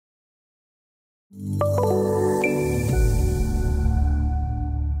Hello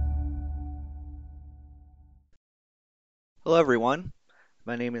everyone,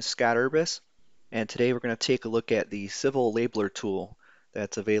 my name is Scott Urbis, and today we're going to take a look at the Civil Labeler tool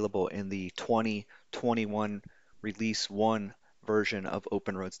that's available in the 2021 Release 1 version of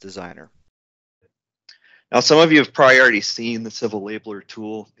OpenRoads Designer. Now, some of you have probably already seen the Civil Labeler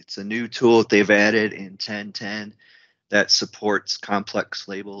tool. It's a new tool that they've added in 10.10 that supports complex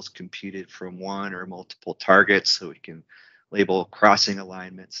labels computed from one or multiple targets, so we can label crossing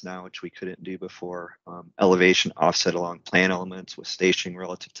alignments now, which we couldn't do before, elevation offset along plan elements with stationing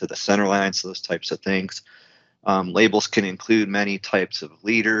relative to the center line, so those types of things. Labels can include many types of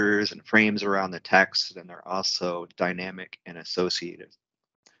leaders and frames around the text, and they're also dynamic and associative.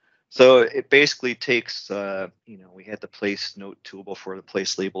 So it basically takes, we had the place note tool before, the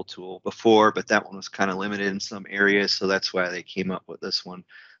place label tool before, but that one was kind of limited in some areas. So that's why they came up with this one.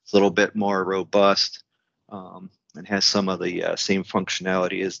 It's a little bit more robust and has some of the same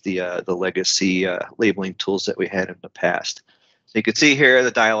functionality as the legacy labeling tools that we had in the past. So you can see here,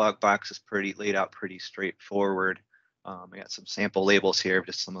 the dialog box is laid out pretty straightforward. I got some sample labels here of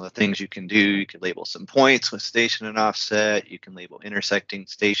just some of the things you can do. You can label some points with station and offset. You can label intersecting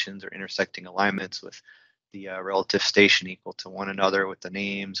stations or intersecting alignments with the relative station equal to one another with the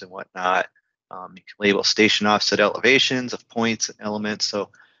names and whatnot. You can label station offset elevations of points and elements.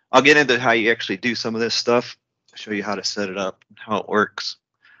 So I'll get into how you actually do some of this stuff, show you how to set it up and how it works.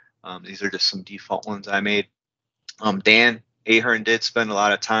 These are just some default ones I made. Dan Ahern did spend a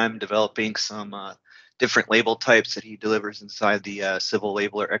lot of time developing some different label types that he delivers inside the Civil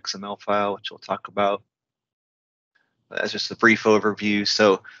Labeler XML file, which we'll talk about. That's just a brief overview.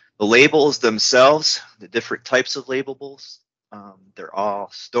 So the labels themselves, the different types of labelables, they're all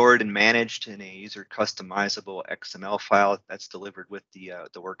stored and managed in a user customizable XML file that's delivered with the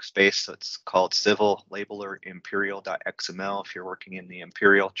workspace. So it's called Civil Labeler Imperial.xml. If you're working in the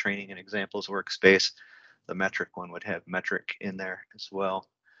Imperial Training and Examples workspace, the metric one would have metric in there as well.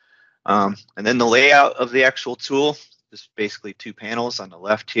 And then the layout of the actual tool is basically two panels. On the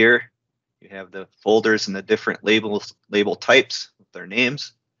left here, you have the folders and the different label types with their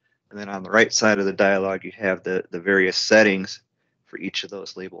names. And then on the right side of the dialog, you have the various settings for each of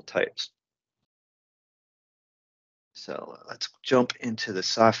those label types. So let's jump into the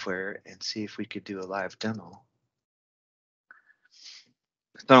software and see if we could do a live demo.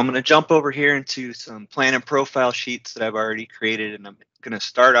 So I'm going to jump over here into some plan and profile sheets that I've already created, and I'm going to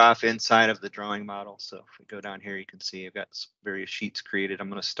start off inside of the drawing model. So if we go down here, you can see I've got various sheets created. I'm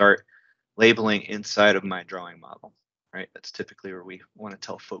going to start labeling inside of my drawing model, right? That's typically where we want to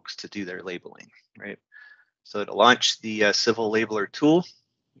tell folks to do their labeling, right? So to launch the Civil Labeler tool,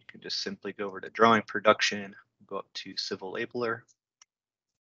 you can just simply go over to Drawing Production, go up to Civil Labeler.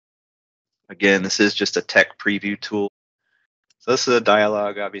 Again, this is just a tech preview tool. So this is a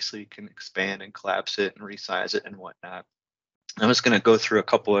dialog. Obviously, you can expand and collapse it and resize it and whatnot. I'm just going to go through a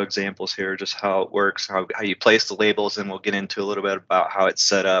couple of examples here, just how it works, how you place the labels, and we'll get into a little bit about how it's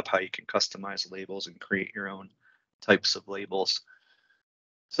set up, how you can customize the labels and create your own types of labels.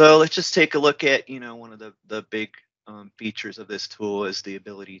 So let's just take a look at, one of the big features of this tool is the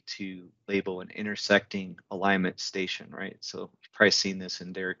ability to label an intersecting alignment station, right? So you've probably seen this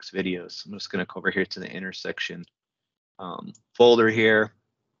in Derek's videos. I'm just going to go over here to the intersection folder here.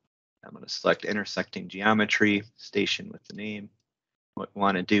 I'm going to select intersecting geometry station with the name. What we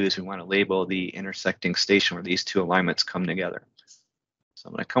want to do is we want to label the intersecting station where these two alignments come together. So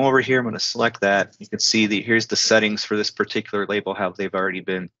I'm going to come over here. I'm going to select that. You can see here's the settings for this particular label, how they've already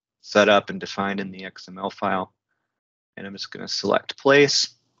been set up and defined in the XML file. And I'm just going to select place.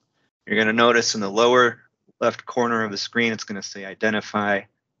 You're going to notice in the lower left corner of the screen, it's going to say identify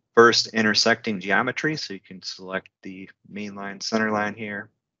first intersecting geometry. So you can select the main line, center line here.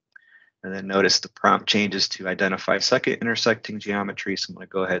 And then notice the prompt changes to identify second intersecting geometry. So I'm going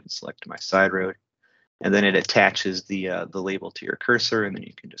to go ahead and select my side road. And then it attaches the label to your cursor, and then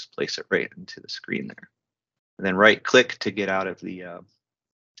you can just place it right into the screen there. And then right click to get out of the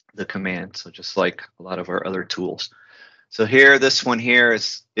command. So just like a lot of our other tools. So here, this one here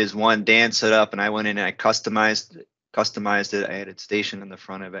is one Dan set up, and I went in and I customized it. I added station in the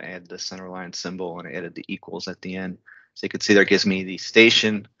front of it. I added the center line symbol, and I added the equals at the end. So you can see there gives me the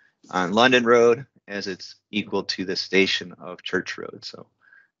station on London Road as it's equal to the station of Church Road. So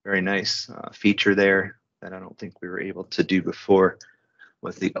very nice feature there that I don't think we were able to do before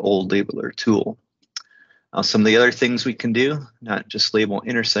with the old labeler tool. Some of the other things we can do, not just label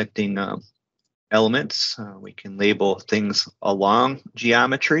intersecting elements. We can label things along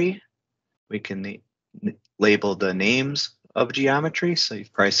geometry. We can label the names of geometry. So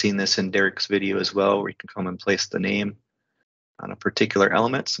you've probably seen this in Derek's video as well, where you can come and place the name on a particular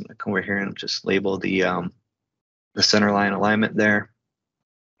element. So I'm going to come over here and just label the center line alignment there.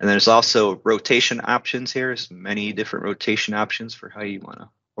 And there's also rotation options here. There's many different rotation options for how you want to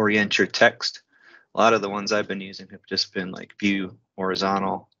orient your text. A lot of the ones I've been using have just been like view,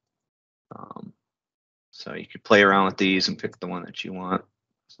 horizontal. So you could play around with these and pick the one that you want.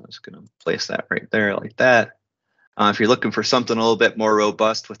 So I'm just going to place that right there like that. If you're looking for something a little bit more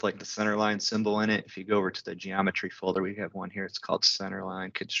robust with like the center line symbol in it, if you go over to the geometry folder, we have one here. It's called center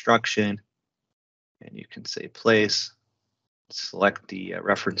line construction. And you can say place, select the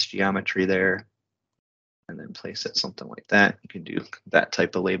reference geometry there, and then place it something like that. You can do that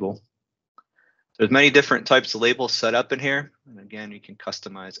type of label. There's many different types of labels set up in here. And again, you can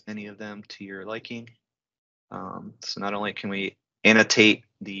customize any of them to your liking. So not only can we annotate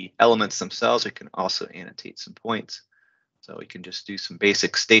the elements themselves, we can also annotate some points. So we can just do some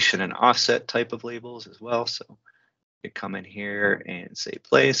basic station and offset type of labels as well. So you come in here and say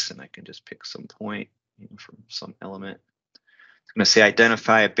place, and I can just pick some point from some element. It's going to say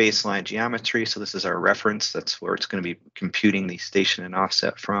identify a baseline geometry. So this is our reference. That's where it's going to be computing the station and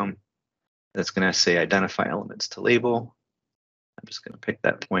offset from. That's going to say identify elements to label. I'm just going to pick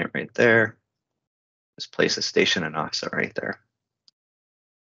that point right there. Just place a station and offset right there.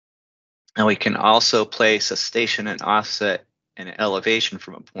 And we can also place a station and offset and an elevation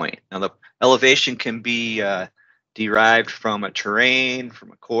from a point. Now the elevation can be derived from a terrain,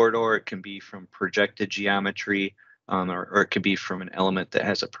 from a corridor. It can be from projected geometry, or it could be from an element that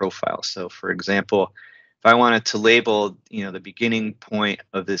has a profile. So for example, if I wanted to label, the beginning point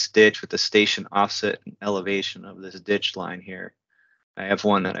of this ditch with the station offset and elevation of this ditch line here, I have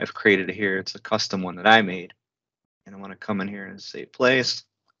one that I've created here. It's a custom one that I made. And I want to come in here and say place.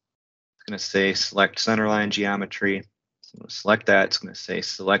 It's going to say select centerline geometry. So I'm going to select that. It's going to say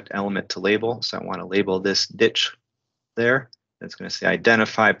select element to label. So I want to label this ditch there. It's going to say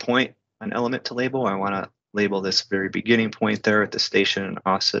identify point on element to label. I want to label this very beginning point there at the station and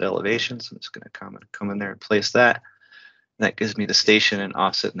offset elevation. So I'm just going to come in there and place that. And that gives me the station and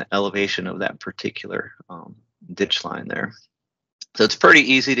offset and the elevation of that particular ditch line there. So it's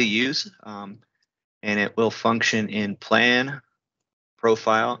pretty easy to use, and it will function in plan,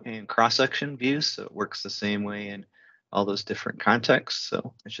 profile, and cross-section views. So it works the same way in all those different contexts.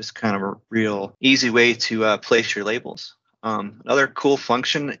 So it's just kind of a real easy way to place your labels. Another cool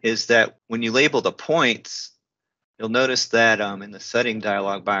function is that when you label the points, you'll notice that in the setting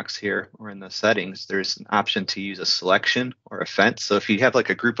dialog box here, or in the settings, there's an option to use a selection or a fence. So if you have like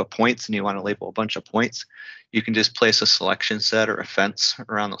a group of points and you want to label a bunch of points, you can just place a selection set or a fence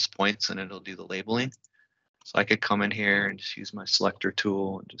around those points and it'll do the labeling. So I could come in here and just use my selector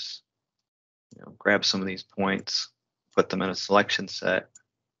tool and just grab some of these points, put them in a selection set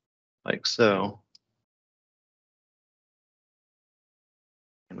like so.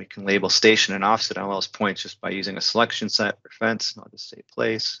 And we can label station and offset on all those points just by using a selection set or fence. I'll just say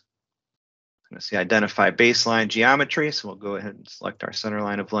place. I'm going to say identify baseline geometry. So we'll go ahead and select our center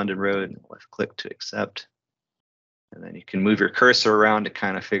line of London Road and left click to accept. And then you can move your cursor around to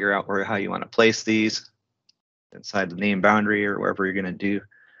kind of figure out how you want to place these inside the name boundary or wherever you're going to do.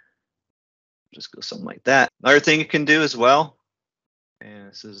 Just go something like that. Another thing you can do as well, and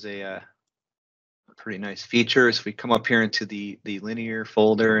this is a pretty nice feature, is we come up here into the linear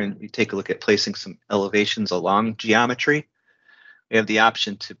folder and we take a look at placing some elevations along geometry. We have the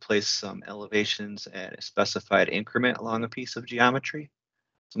option to place some elevations at a specified increment along a piece of geometry.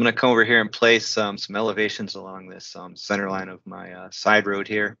 So I'm going to come over here and place some elevations along this center line of my side road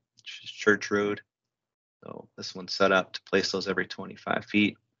here, which is Church Road. So this one's set up to place those every 25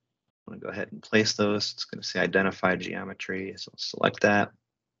 feet. I'm going to go ahead and place those. It's going to say identify geometry. So select that.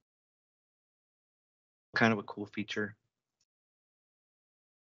 Kind of a cool feature.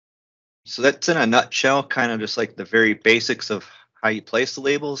 So that's in a nutshell, kind of just like the very basics of how you place the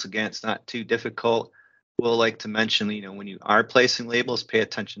labels. Again, it's not too difficult. We'll like to mention, when you are placing labels, pay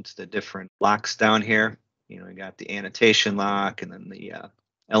attention to the different locks down here. You got the annotation lock and then the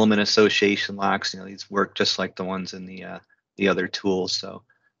element association locks. These work just like the ones in the other tools. So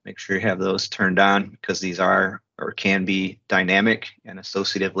make sure you have those turned on because these are or can be dynamic and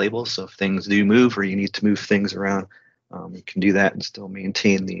associative labels. So if things do move or you need to move things around, you can do that and still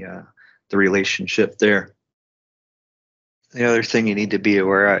maintain the relationship there. The other thing you need to be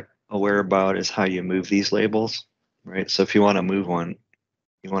aware about is how you move these labels, right? So if you want to move one,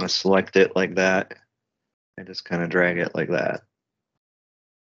 you want to select it like that and just kind of drag it like that.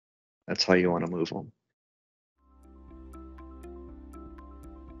 That's how you want to move them.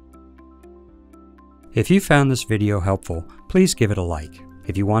 If you found this video helpful, please give it a like.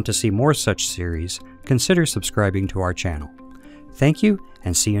 If you want to see more such series, consider subscribing to our channel. Thank you,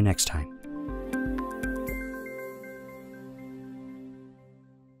 and see you next time.